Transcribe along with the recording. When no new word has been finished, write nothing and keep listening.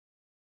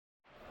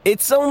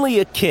It's only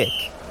a kick,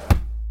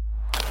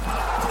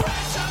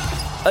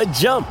 a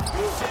jump,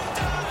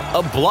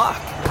 a block.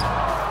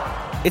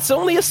 It's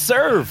only a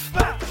serve.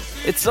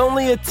 It's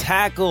only a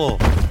tackle,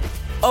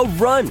 a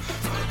run.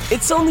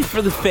 It's only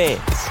for the fans.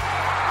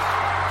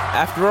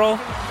 After all,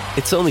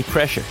 it's only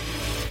pressure.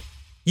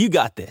 You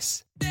got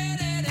this.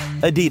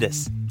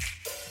 Adidas.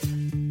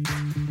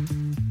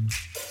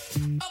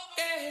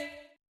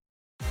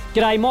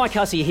 G'day, Mike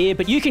Hussey here,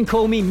 but you can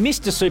call me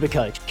Mr.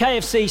 Supercoach.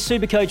 KFC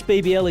Supercoach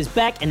BBL is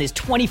back and there's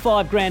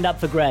 25 grand up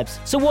for grabs.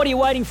 So what are you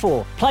waiting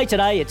for? Play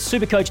today at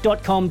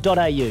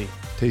supercoach.com.au.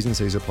 T's and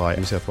C's apply.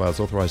 New South Wales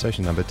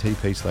authorisation number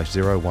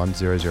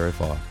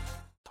TP/01005.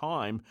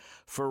 Time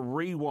for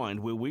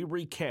Rewind, where we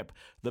recap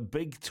the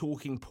big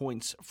talking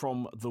points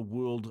from the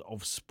world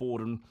of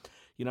sport. And,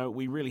 you know,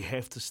 we really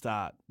have to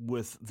start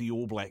with the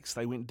All Blacks.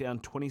 They went down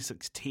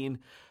 26-10. I'm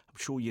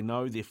sure you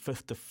know their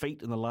fifth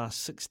defeat in the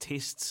last 6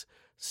 tests.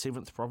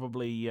 Seventh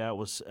probably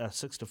was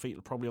 6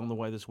 defeat, probably on the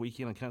way this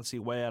weekend. I can't see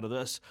a way out of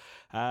this.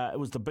 It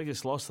was the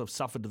biggest loss they've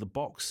suffered to the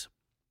Box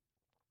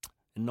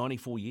in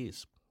 94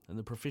 years in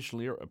the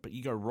professional era. But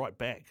you go right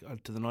back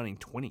to the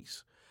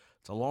 1920s.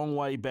 It's a long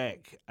way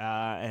back,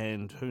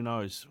 and who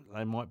knows,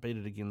 they might beat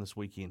it again this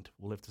weekend.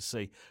 We'll have to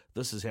see.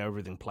 This is how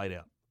everything played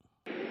out.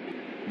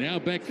 Now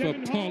back for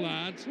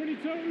Pollard.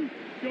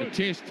 A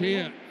test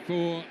here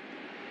for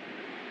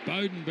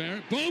Beauden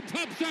Barrett. Ball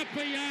pops up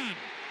for Yarn.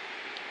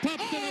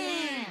 Pops it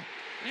away,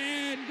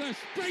 and the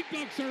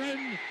Springboks are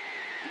in.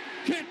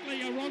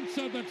 Kitley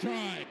Aronsa the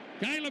try.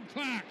 Caleb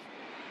Clark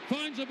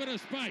finds a bit of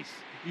space.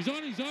 He's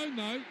on his own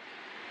though.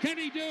 Can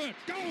he do it?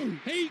 Go!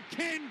 He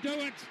can do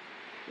it.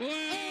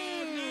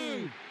 Oh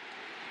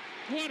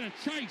no! What a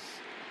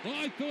chase!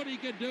 I thought he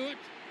could do it.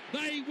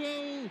 They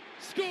will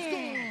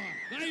score.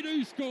 They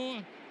do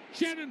score.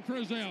 Shannon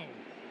Frizzell.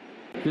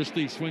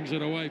 Christie swings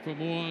it away for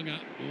Moanga.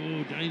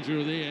 Oh,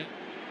 danger there.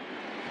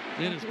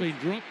 Then it's been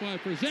dropped by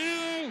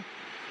Frizzell.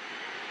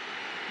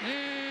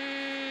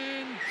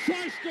 And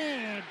try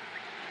scored.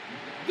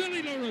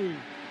 Billy LaRue.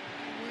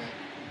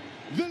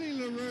 Billy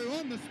LaRue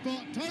on the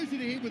spot, toes it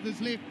ahead with his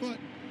left foot,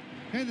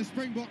 and the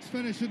Springboks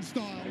finish in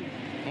style.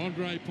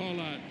 Andre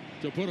Pollard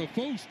to put a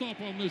full stop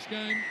on this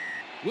game,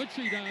 which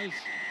he does.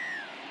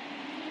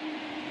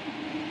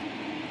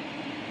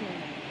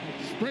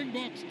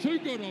 Springboks too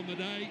good on the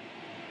day,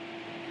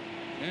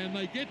 and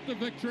they get the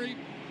victory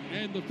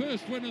and the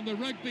first win in the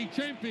Rugby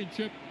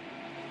Championship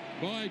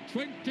by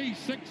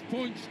 26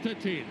 points to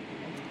 10.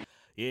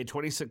 Yeah,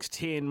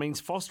 26-10 means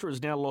Foster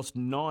has now lost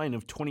 9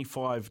 of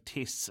 25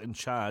 tests in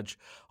charge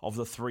of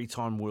the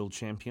 3-time world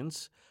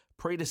champions.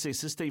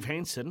 Predecessor Steve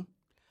Hansen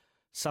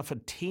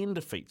suffered 10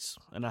 defeats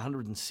in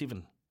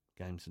 107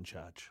 games in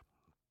charge.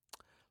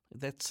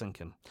 That's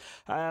sinking.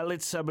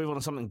 Let's move on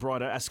to something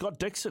brighter. Scott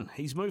Dixon,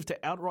 he's moved to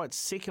outright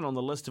second on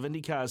the list of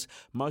IndyCar's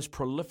most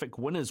prolific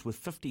winners with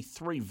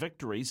 53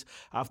 victories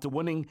after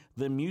winning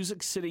the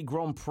Music City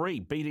Grand Prix,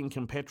 beating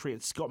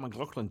compatriot Scott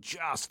McLaughlin.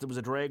 There was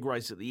a drag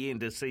race at the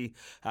end to see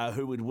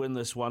who would win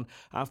this one.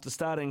 After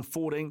starting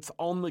 14th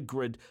on the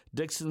grid,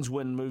 Dixon's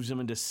win moves him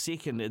into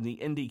second in the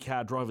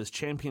IndyCar Drivers'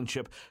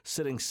 Championship,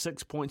 sitting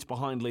 6 points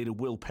behind leader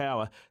Will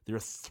Power. There are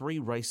 3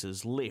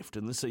 races left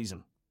in the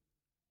season.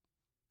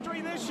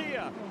 This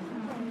year,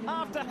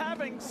 after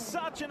having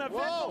such an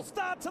eventful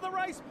start to the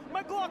race,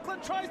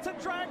 McLaughlin tries to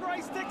drag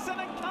race Dixon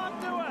and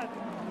can't do it.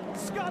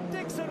 Scott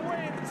Dixon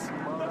wins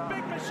the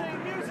Big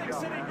Machine Music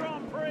City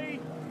Grand Prix.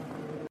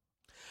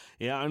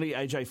 Yeah, only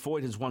AJ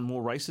Foyt has won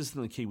more races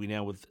than the Kiwi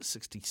now with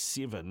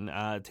 67.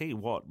 Tell you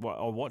what,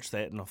 I watched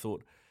that and I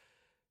thought,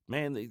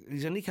 man,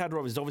 these IndyCar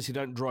drivers obviously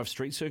don't drive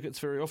street circuits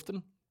very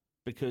often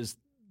because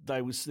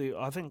I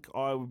think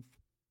I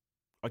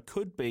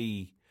could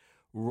be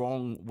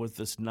wrong with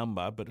this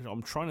number, but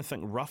I'm trying to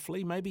think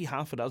roughly, maybe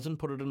half a dozen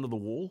put it into the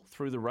wall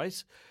through the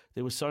race.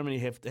 There were so many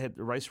had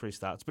race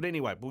restarts. But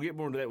anyway, we'll get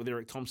more into that with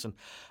Eric Thompson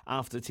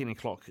after 10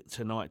 o'clock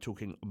tonight,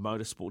 talking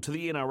motorsport. To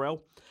the NRL,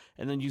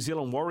 and the New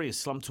Zealand Warriors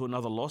slumped to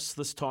another loss,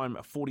 this time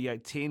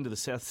 48-10 to the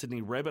South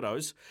Sydney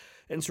Rabbitohs.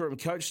 Interim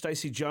coach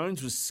Stacey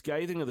Jones was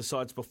scathing of the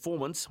side's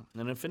performance,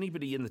 and if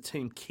anybody in the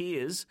team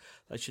cares,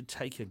 they should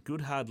take a good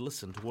hard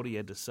listen to what he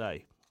had to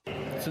say.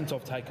 Since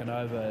I've taken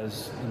over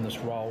in this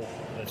role,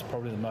 it's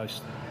probably the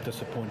most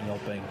disappointing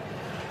I've been.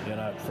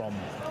 I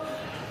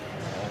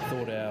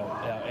thought our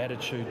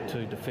attitude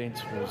to defence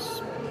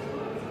was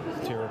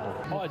terrible.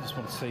 I just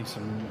want to see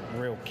some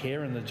real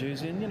care in the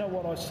jersey, and you know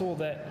what? I saw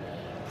that,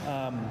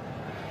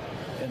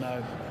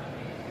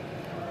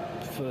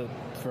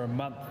 for a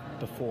month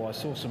before. I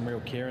saw some real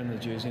care in the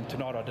jersey, and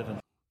tonight I didn't.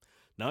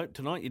 No,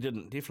 tonight you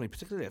didn't, definitely,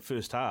 particularly that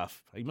first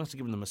half. He must have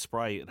given them a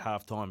spray at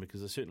half-time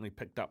because they certainly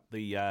picked up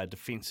the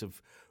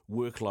defensive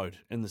workload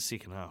in the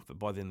second half, but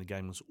by then the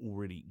game was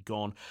already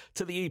gone.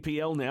 To the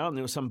EPL now, and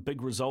there were some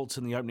big results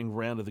in the opening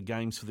round of the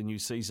games for the new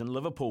season.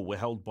 Liverpool were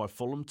held by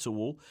Fulham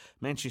 2-2.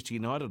 Manchester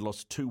United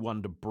lost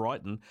 2-1 to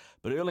Brighton,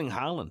 but Erling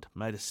Haaland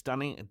made a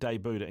stunning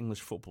debut to English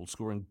football,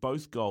 scoring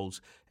both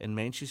goals in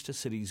Manchester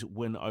City's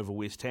win over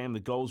West Ham. The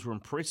goals were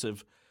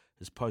impressive,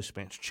 his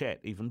post-match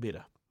chat even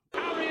better.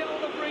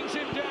 Ariola brings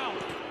him down.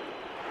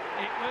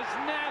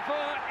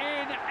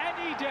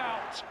 any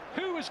doubt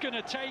who was going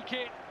to take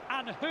it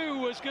and who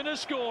was going to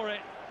score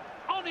it.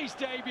 On his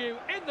debut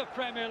in the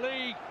Premier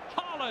League,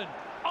 Haaland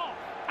off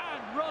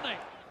and running.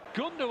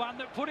 Gundogan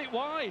that put it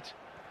wide.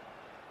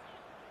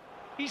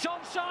 He's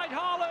onside,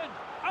 Haaland.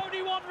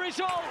 Only one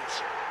result.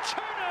 2-0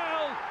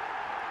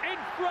 in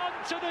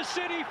front of the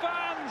City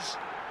fans.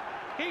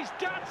 His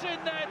dad's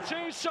in there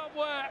too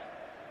somewhere.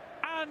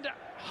 And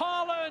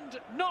Haaland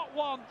not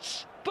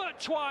once, but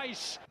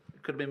twice.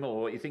 Could have been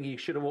more. You think he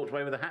should have walked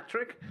away with a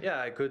hat-trick? Yeah,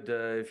 I could.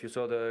 If you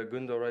saw the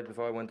Gundo right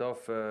before I went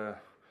off,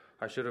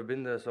 I should have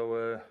been there.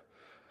 So,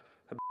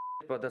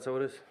 but that's how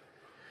it is.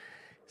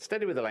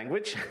 Steady with the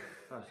language.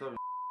 Oh, sorry.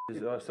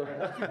 Not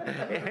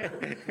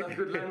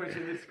good language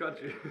in this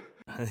country.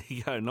 There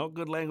you go. Not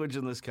good language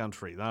in this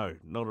country. No,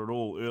 not at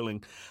all,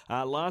 Erling.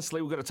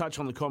 Lastly, we've got to touch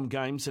on the Com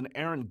Games, and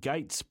Aaron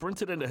Gate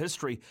sprinted into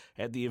history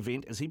at the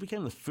event as he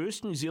became the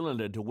first New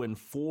Zealander to win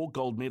 4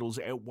 gold medals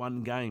at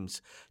one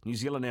Games. New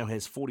Zealand now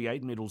has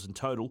 48 medals in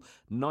total,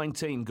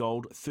 19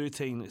 gold,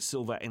 13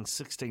 silver and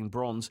 16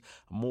 bronze.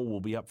 More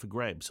will be up for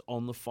grabs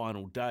on the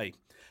final day.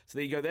 So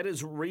there you go. That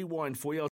is Rewind for you.